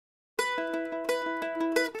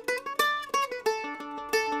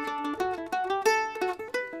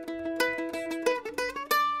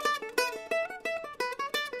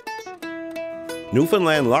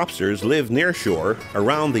Newfoundland lobsters live near shore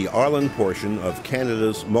around the island portion of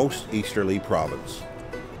Canada's most easterly province.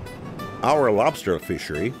 Our lobster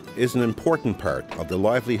fishery is an important part of the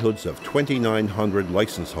livelihoods of 2,900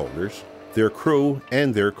 license holders, their crew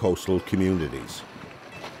and their coastal communities.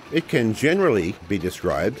 It can generally be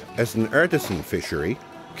described as an artisan fishery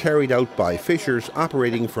carried out by fishers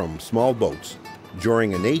operating from small boats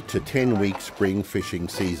during an 8 to 10 week spring fishing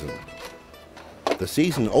season. The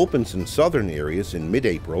season opens in southern areas in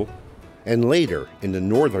mid-April and later in the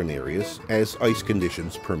northern areas as ice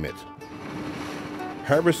conditions permit.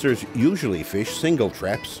 Harvesters usually fish single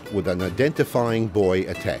traps with an identifying buoy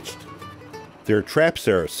attached. Their traps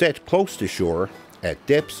are set close to shore at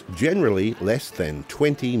depths generally less than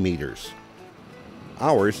 20 meters.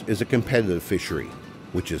 Ours is a competitive fishery,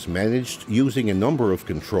 which is managed using a number of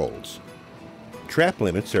controls. Trap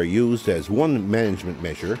limits are used as one management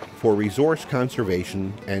measure for resource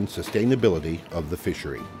conservation and sustainability of the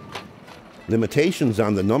fishery. Limitations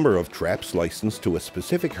on the number of traps licensed to a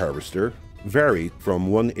specific harvester vary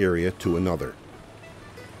from one area to another.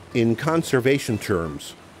 In conservation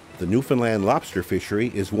terms, the Newfoundland lobster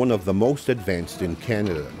fishery is one of the most advanced in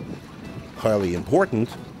Canada. Highly important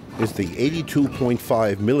is the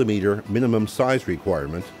 82.5 millimeter minimum size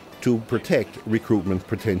requirement to protect recruitment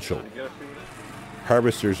potential.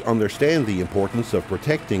 Harvesters understand the importance of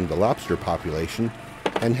protecting the lobster population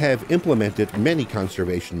and have implemented many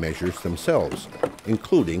conservation measures themselves,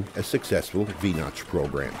 including a successful V-notch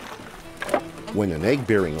program. When an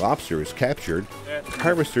egg-bearing lobster is captured,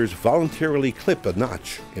 harvesters voluntarily clip a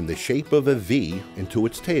notch in the shape of a V into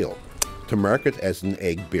its tail to mark it as an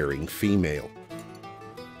egg-bearing female.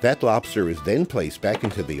 That lobster is then placed back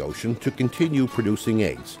into the ocean to continue producing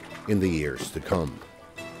eggs in the years to come.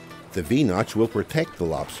 The V-notch will protect the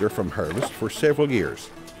lobster from harvest for several years,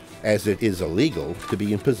 as it is illegal to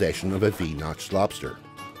be in possession of a V-notched lobster.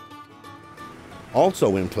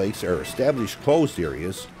 Also in place are established closed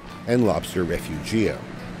areas and lobster refugia,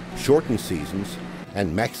 shortened seasons,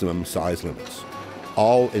 and maximum size limits,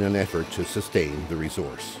 all in an effort to sustain the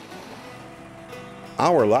resource.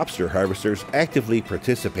 Our lobster harvesters actively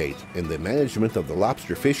participate in the management of the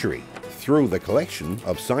lobster fishery through the collection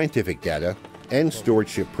of scientific data and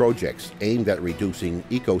stewardship projects aimed at reducing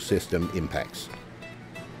ecosystem impacts.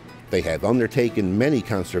 They have undertaken many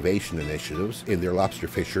conservation initiatives in their lobster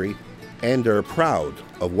fishery and are proud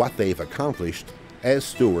of what they've accomplished as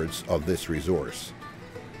stewards of this resource.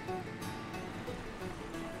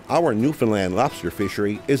 Our Newfoundland lobster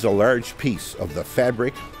fishery is a large piece of the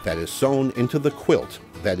fabric that is sewn into the quilt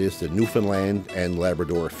that is the Newfoundland and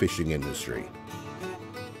Labrador fishing industry.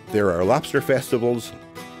 There are lobster festivals,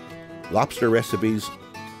 lobster recipes,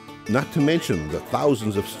 not to mention the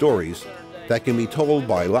thousands of stories that can be told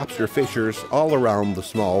by lobster fishers all around the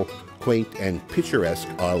small, quaint, and picturesque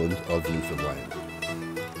island of Newfoundland.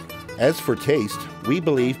 As for taste, we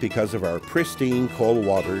believe because of our pristine cold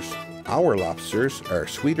waters, our lobsters are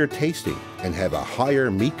sweeter tasting and have a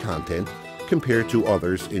higher meat content compared to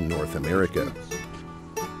others in North America.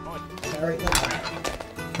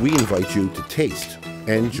 We invite you to taste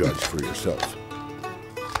and judge for yourself.